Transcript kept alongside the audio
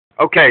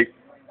Okay.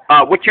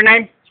 What's your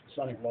name?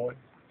 Sonny Floyd.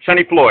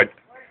 Sonny Floyd.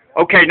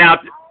 Okay, now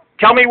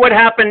tell me what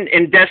happened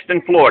in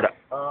Destin, Florida.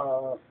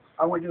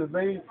 I went to the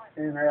beach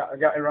and I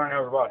got run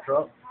over by a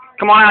truck.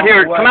 Come on out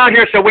here. Come out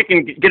here so we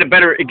can get a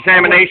better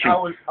examination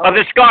of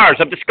the scars.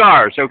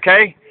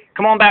 Okay.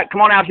 Come on back.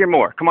 Come on out here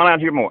more. Come on out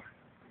here more.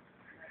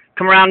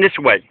 Come around this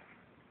way,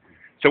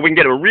 so we can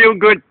get a real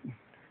good.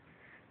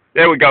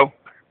 There we go.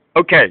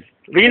 Okay.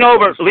 Lean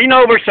over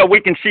so we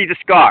can see the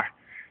scar.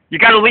 You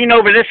got to lean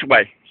over this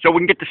way so we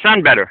can get the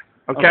sun better.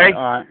 Okay.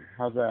 All right.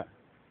 How's that?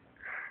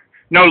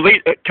 No,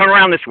 turn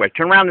around this way.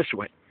 Turn around this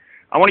way.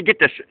 I want to get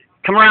this.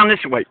 Come around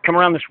this way. Come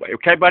around this way.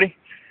 Okay, buddy?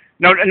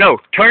 No.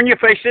 Turn your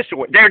face this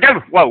way. There.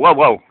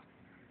 Whoa.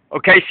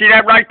 Okay, see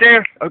that right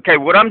there? Okay,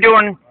 what I'm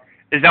doing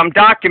is I'm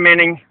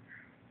documenting.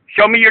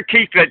 Show me your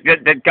teeth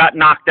that got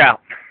knocked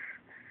out.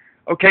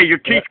 Okay, your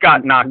teeth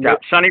got knocked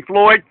out. Sonny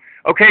Floyd?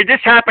 Okay, this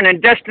happened in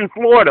Destin,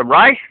 Florida,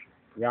 right?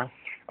 Yeah.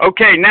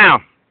 Okay,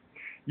 now,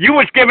 you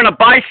was given a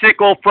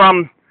bicycle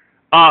from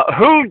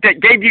who that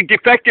gave you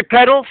defective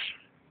pedals?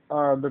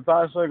 The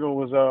bicycle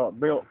was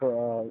built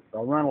for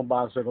a rental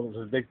bicycle. It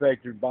was a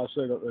defective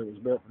bicycle. It was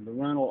built for the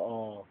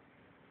rental,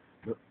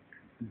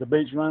 the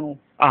beach rental.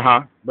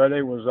 But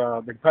it was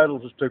the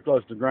pedals was too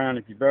close to the ground.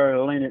 If you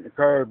barely lean it in the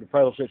curb, the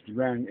pedal sits to the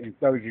ground and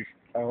throws you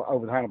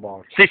over the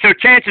handlebars. See, so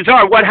chances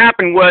are what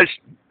happened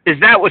is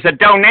that was a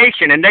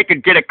donation, and they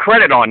could get a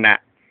credit on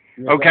that.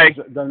 Yeah, okay. That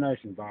was a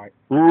donation, right?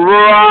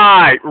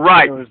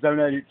 Right. It was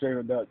donated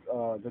to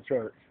the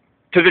church.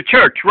 To the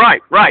church,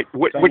 right,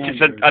 which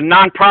is a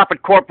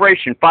non-profit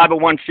corporation,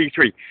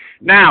 501c3.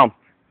 Now,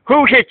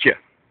 who hit you?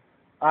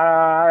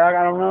 I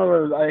don't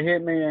know. They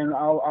hit me, and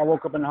I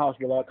woke up in the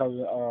hospital because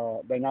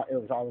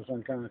I was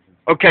unconscious.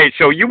 Okay,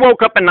 so you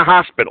woke up in the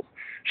hospital.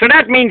 So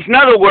that means, in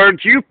other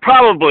words, you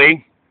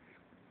probably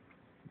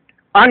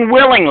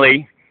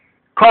unwillingly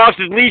caused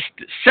at least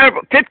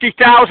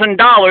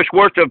 $50,000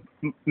 worth of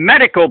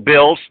medical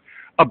bills,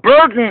 a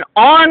burden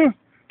on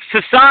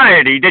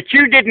society that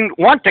you didn't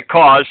want to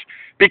cause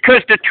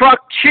because the truck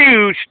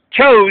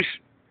chose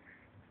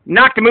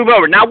not to move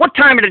over. Now, what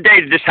time of the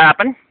day did this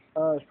happen?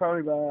 It's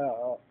probably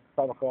about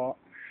 5 o'clock.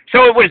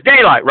 So it was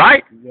daylight,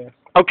 right? Yes.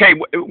 Okay,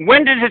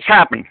 when did this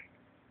happen?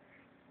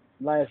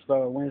 Last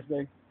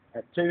Wednesday.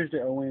 Tuesday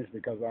or Wednesday,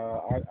 because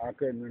I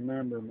couldn't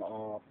remember.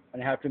 I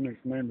didn't have too much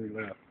memory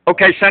left.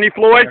 Okay, Sonny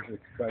Floyd,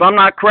 if I'm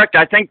not correct,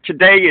 I think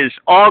today is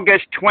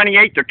August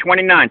 28th or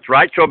 29th,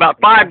 right? So about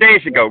 5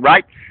 days ago,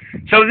 right?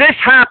 So this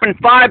happened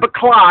 5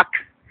 o'clock,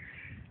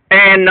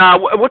 and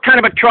what kind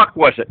of a truck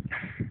was it?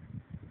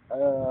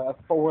 A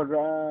four-wheel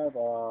drive.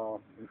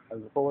 It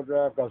was a four-wheel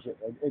drive because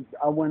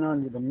I went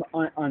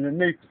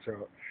underneath the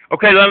truck.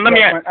 Okay, let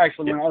me ask.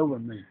 Actually went over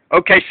me.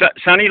 Okay,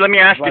 Sonny, let me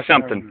ask you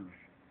something.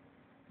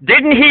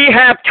 Didn't he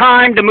have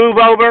time to move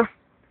over?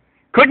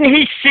 Couldn't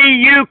he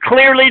see you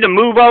clearly to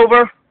move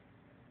over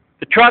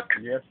the truck?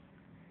 Yes.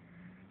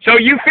 So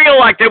you feel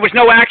like there was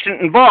no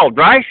accident involved,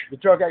 right? The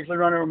truck actually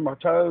ran over my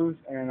toes,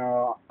 and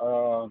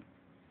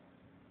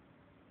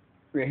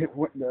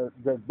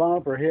the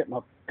bumper hit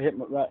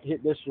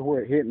this is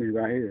where it hit me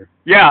right here.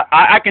 Yeah,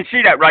 I can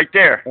see that right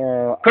there.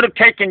 Could have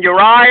taken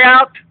your eye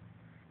out.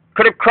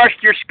 Could have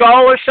crushed your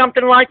skull or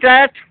something like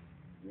that.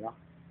 Yeah.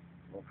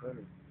 Well, could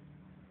have.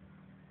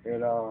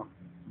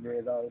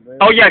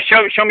 Oh yeah,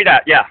 show me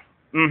that. Yeah.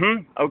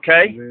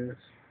 Okay. This.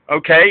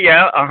 Okay.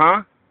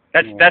 Yeah.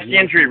 That's the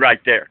injury right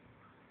there.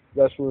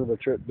 That's where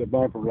the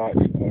bumper light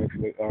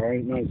actually. I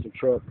ain't noticed the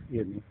truck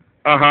hit me.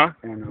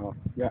 And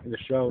got the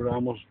shoulder. I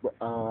almost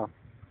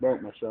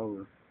broke my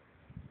shoulder.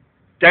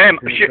 Damn.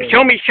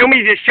 Show me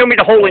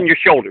the hole in your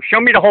shoulder.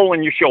 Show me the hole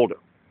in your shoulder.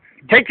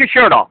 Take your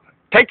shirt off.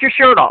 Take your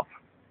shirt off,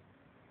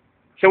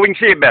 so we can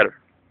see it better.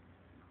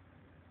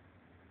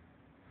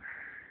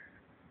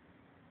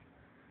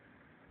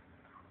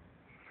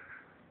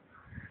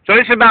 So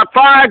this is about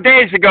 5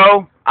 days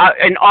ago,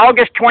 in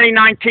August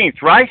 2019,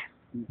 right?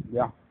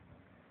 Yeah,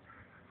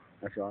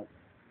 that's right.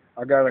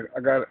 I got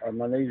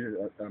my knees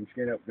are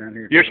skinned up down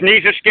here. Your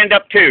knees are skinned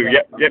up too.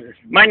 Yeah.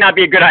 Might not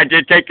be a good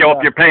idea to take you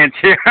off your pants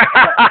here.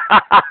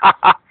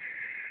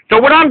 So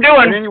what I'm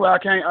doing? But anyway, I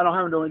don't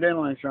have any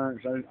dental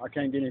insurance. I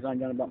can't get anything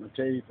done about my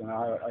teeth, and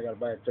I got a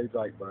bad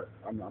toothache, but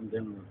I'm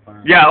dealing with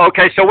pain. Yeah.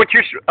 Okay. So what's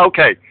your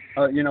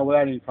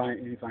without any pain,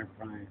 anything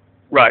for pain.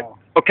 Right.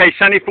 Okay,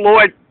 Sonny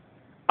Floyd.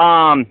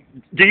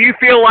 Do you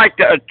feel like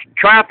the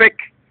traffic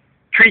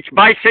treats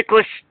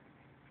bicyclists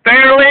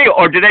fairly,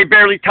 or do they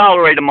barely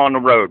tolerate them on the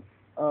road?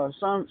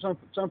 Some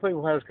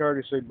people have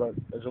courtesy, but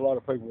there's a lot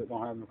of people that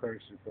don't have no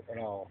courtesy at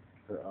all.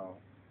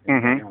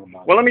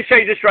 Well, let me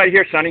say this right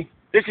here, Sonny.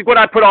 This is what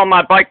I put on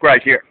my bike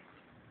right here.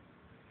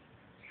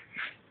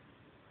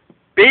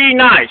 Be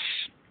nice.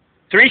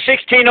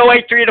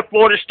 316-083 of the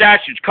Florida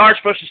statutes. Cars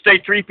supposed to stay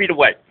 3 feet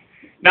away.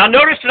 Now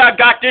notice that I've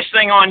got this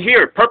thing on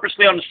here,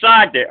 purposely on the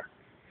side there.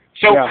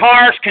 So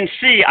cars can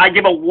see. I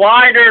give a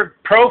wider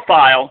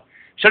profile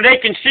so they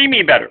can see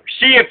me better.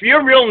 See, if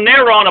you're real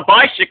narrow on a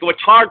bicycle,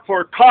 it's hard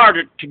for a car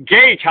to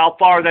gauge how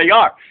far they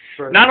are.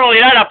 Sure. Not only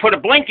that, I put a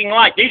blinking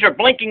light. These are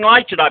blinking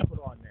lights that I put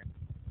on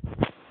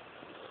there.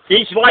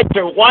 These lights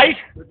are white.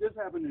 But this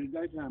happened in the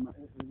daytime.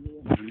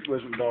 It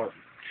wasn't dark.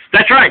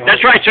 That's right.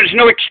 That's right. So there's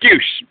no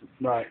excuse.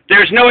 Right.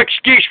 There's no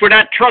excuse for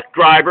that truck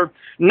driver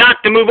not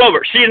to move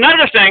over. See,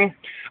 another thing,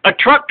 a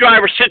truck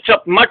driver sits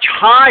up much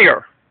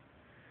higher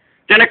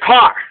than a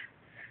car.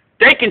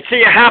 They can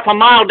see a half a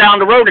mile down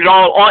the road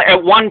all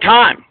at one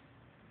time.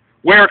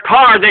 Where a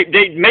car,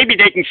 maybe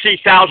they can see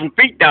 1,000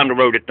 feet down the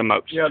road at the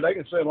most. Yeah, they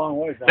can see a long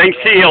ways down They can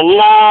see a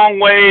long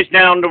ways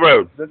down the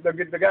road. The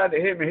guy that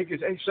hit me, he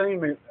seen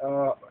me.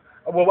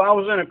 Well, I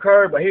was in a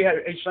curve, but he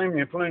seen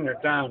me in plenty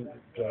of time.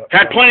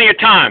 Had plenty of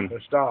time to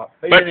stop.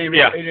 He but, didn't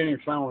even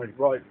slam on his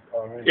brake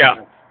or anything.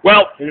 Yeah.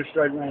 Well, he just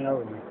straight ran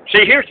over me.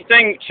 See, here's the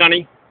thing,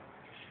 Sonny.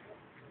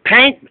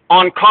 Paint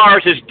on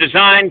cars is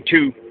designed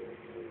to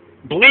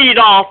bleed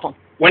off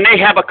when they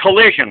have a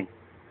collision.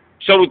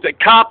 So the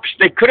cops,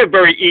 they could have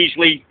very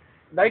easily.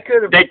 They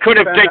could have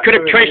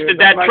traced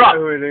that truck.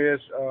 Who it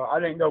is? I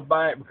didn't go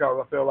back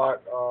because I feel like,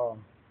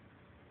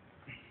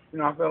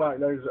 I feel like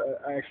they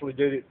actually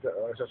did it to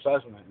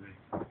assassinate me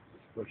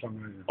for some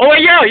reason. Oh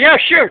yeah,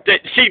 sure.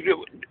 See,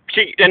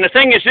 and the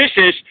thing is, this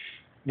is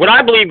what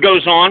I believe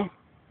goes on.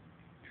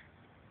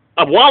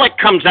 A wallet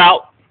comes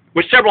out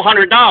with several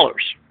 $100s.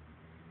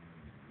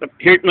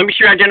 Here, let me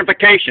see your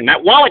identification.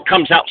 That wallet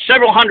comes out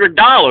several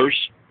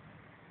 $100s.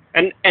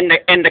 And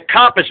the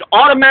cop is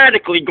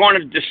automatically going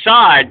to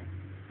decide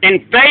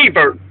in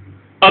favor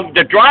of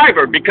the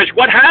driver, because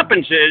what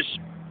happens is,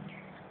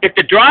 if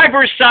the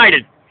driver is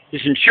cited,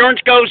 his insurance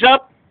goes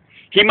up.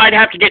 He might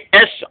have to get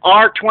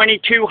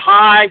SR22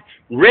 high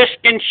risk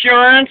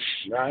insurance,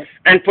 right.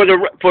 And for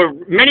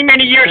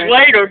many years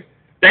later,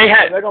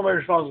 they're going to be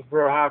responsible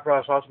for a high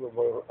price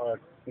hospital.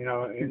 And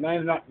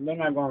they're not going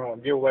to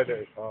give away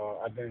their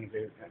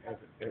identity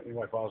any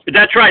way possible.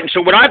 That's right. And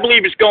so what I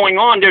believe is going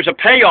on, there's a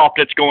payoff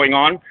that's going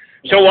on.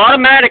 So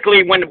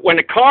automatically, when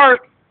a car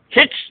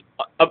hits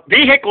a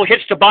vehicle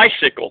hits the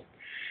bicycle,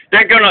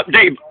 they will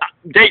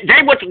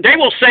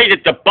say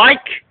that the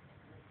bike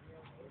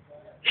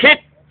hit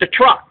the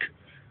truck.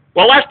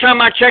 Well, last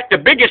time I checked, the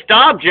biggest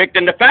object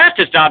and the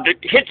fastest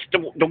object hits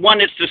the one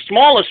that's the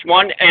smallest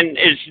one and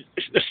is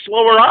the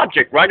slower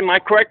object. Right? Am I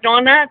correct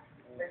on that?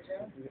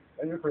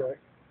 You're correct.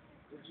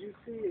 Did you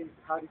see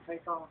how to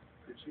take off?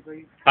 Did she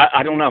leave?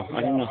 I don't know. I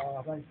don't know.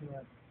 I think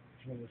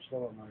she went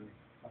slow, maybe.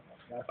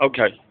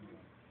 Okay.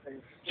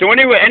 So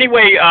anyway,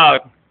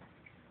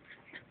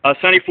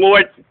 Sonny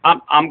Floyd,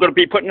 I'm going to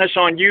be putting this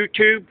on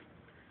YouTube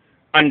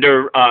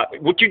under,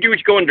 what you do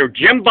is go under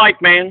Jim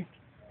Bike Man,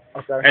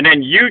 okay. And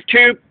then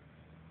YouTube,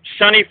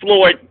 Sonny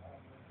Floyd,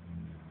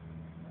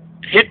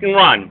 Hit and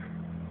Run,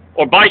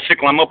 or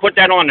Bicycle. I'm going to put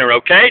that on there,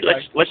 okay?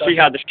 Let's see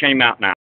how this came out now.